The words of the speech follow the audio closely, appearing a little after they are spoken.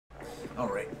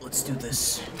Alright, let's do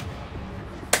this.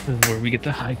 This is where we get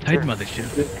the high tide mothership.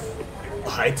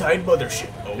 High tide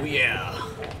mothership, oh yeah.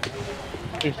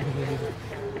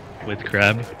 With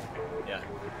crab. Yeah.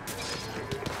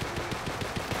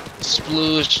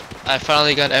 Sploosh. I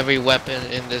finally got every weapon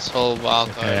in this whole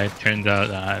wildcard. Okay, it turns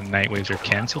out night waves are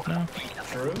cancelled now.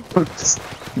 True?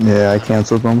 Yeah, I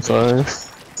cancelled them, sorry.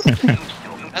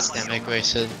 That's damn it,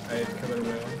 Graysin. I had killer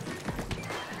whale.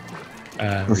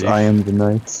 Because I am the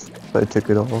knight, so I took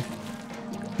it all.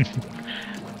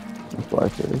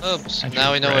 Blackfish. Oops,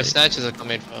 now we know where snatches are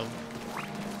coming from.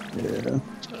 Yeah.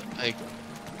 So, like...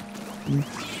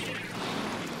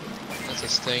 That's a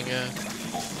stinger.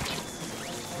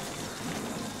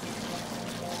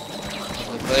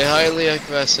 I'll play highly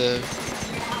aggressive.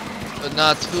 But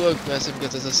not too aggressive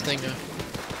because it's a stinger.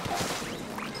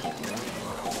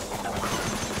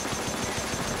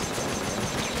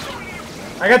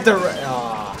 I got the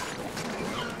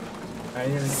I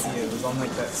didn't see it. It was on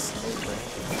like that slope thing.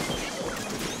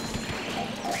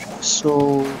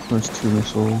 So there's 2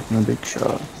 missiles and a big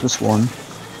shot. Just one.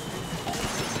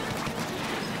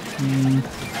 I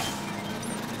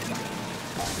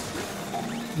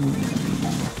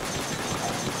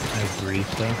have brief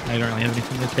though. I don't really have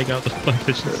anything to take out the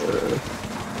blackfishes.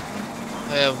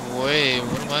 I have way.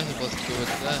 What am I supposed to do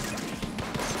with that?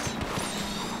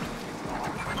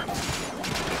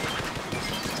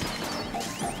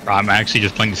 I'm actually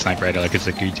just playing the sniper rider like it's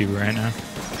a YouTuber right now.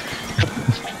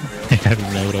 I haven't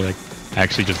been able to like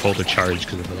actually just hold a charge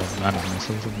because of the amount of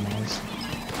missiles and miles.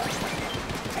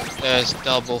 There's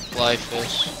double fly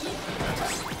fish.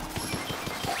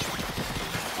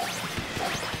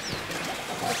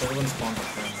 Everyone spawned up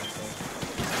there,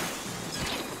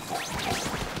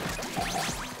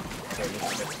 okay,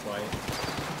 this gets quiet.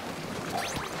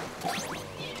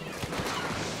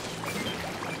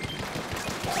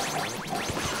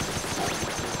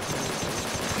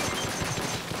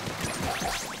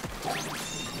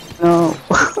 No.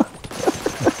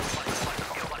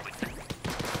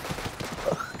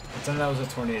 Pretend that was a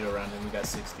tornado round and we got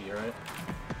 60, right?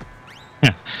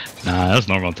 Nah, that was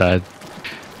normal tide.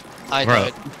 I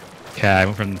died. Yeah, I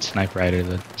went from sniper rider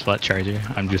to splat charger.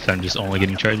 I'm just only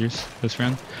getting chargers this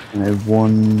round. I have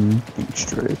 1 pink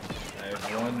straight. I have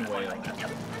 1 whale.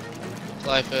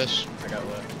 Fly fish. I got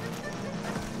left.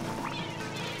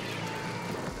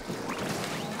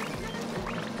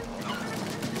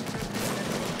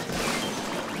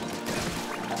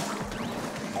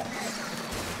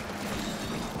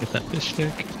 Get that fish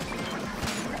stick.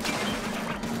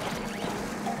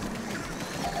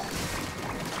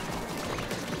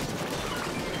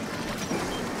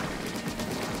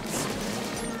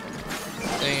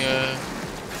 Stinger.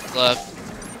 Left.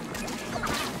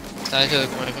 Snatches are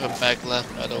coming from back left,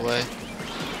 by the way.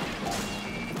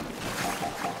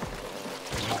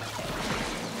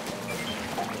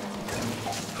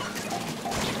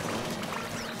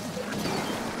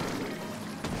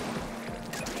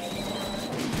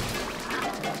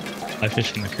 I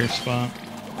fish in the curse spot.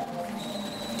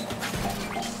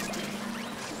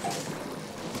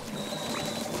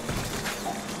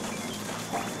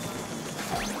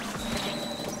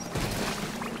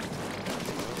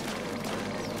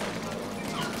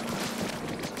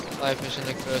 Fly fish in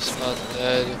the curse spot,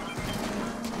 dead.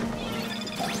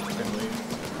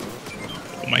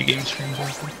 Oh, my game stream's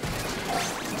open.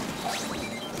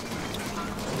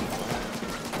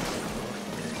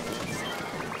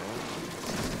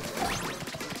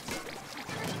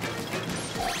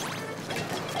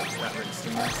 That hurts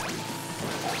too much.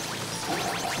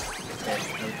 Okay,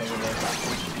 no cover left.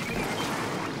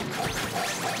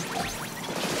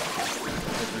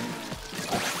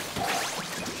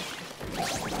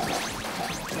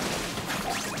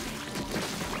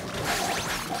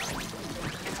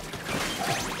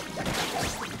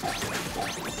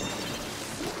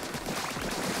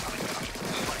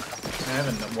 I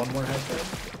have one more high tide,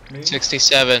 maybe?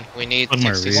 67. We need One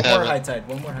more, 67. One more high tide,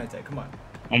 one more high tide, come on.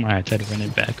 Oh my, I tried to run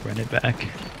it back, run it back.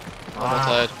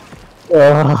 Tide.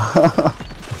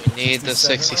 We need the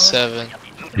 67.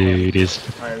 Dude, it is.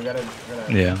 Alright, we gotta...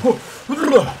 Yeah.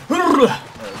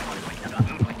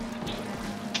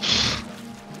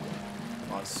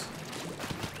 Pause.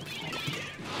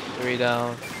 3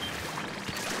 down.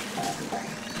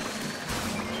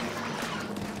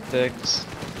 6.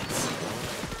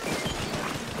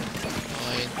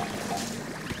 9.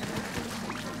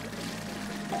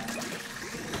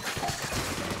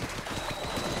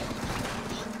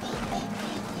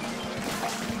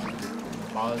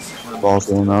 Pause. Ball's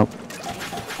going up.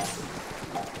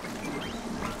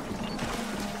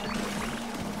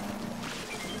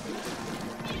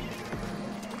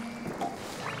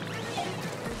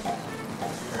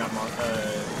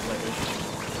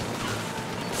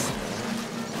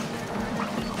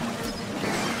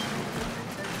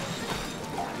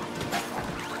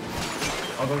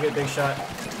 go get big shot.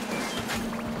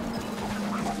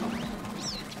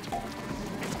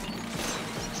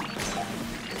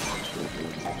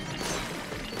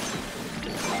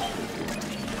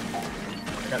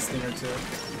 I got stinger too.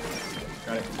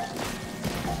 Got it.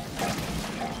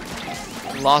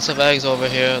 Lots of eggs over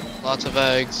here. Lots of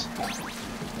eggs.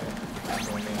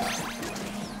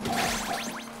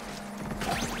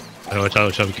 Watch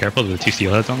out, be careful. The 2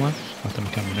 steelheads on left. Let them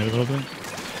come in a little bit.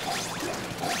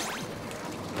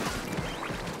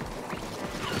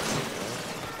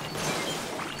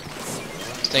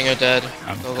 Stinger dead.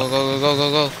 Go, go, go, go, go,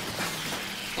 go, go.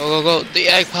 Go, go, go. The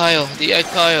egg pile. The egg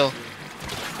pile.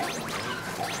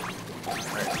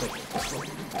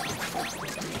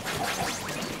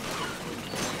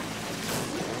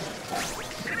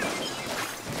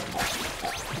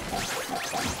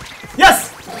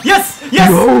 Yes! Yes! Yes!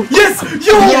 Yo! Yes!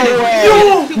 Yo!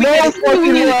 Yo! No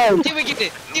fucking way! Did we get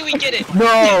it? Did we get it?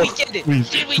 No! Did we get it?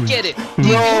 Did we get it? Did we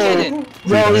get it?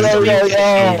 Yo, yo, yo,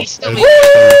 yo! Please tell me.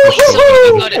 Please tell me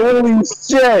we got it. Holy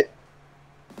shit!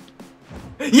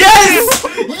 Yes!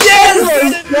 Yes!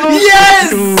 Yes!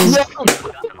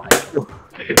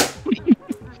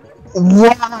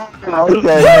 Wow!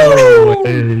 Okay.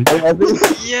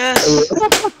 Yes!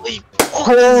 We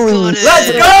Holy got it. Let's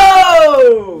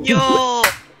go! Yo!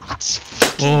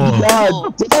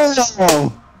 God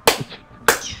damn!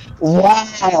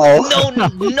 Wow!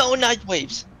 No night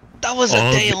waves. That was a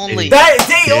day only. That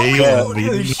day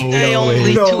only! Day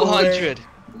only No 200.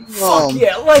 Fuck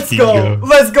yeah, let's go!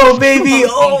 Let's go, baby!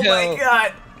 Oh my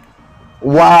god!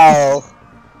 Wow!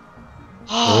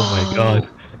 Oh my god.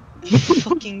 We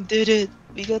fucking did it.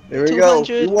 We got Here we go.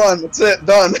 200. You won. That's it.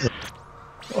 Done.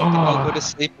 I'll go to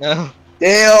sleep now.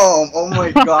 Damn! Oh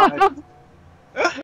my god!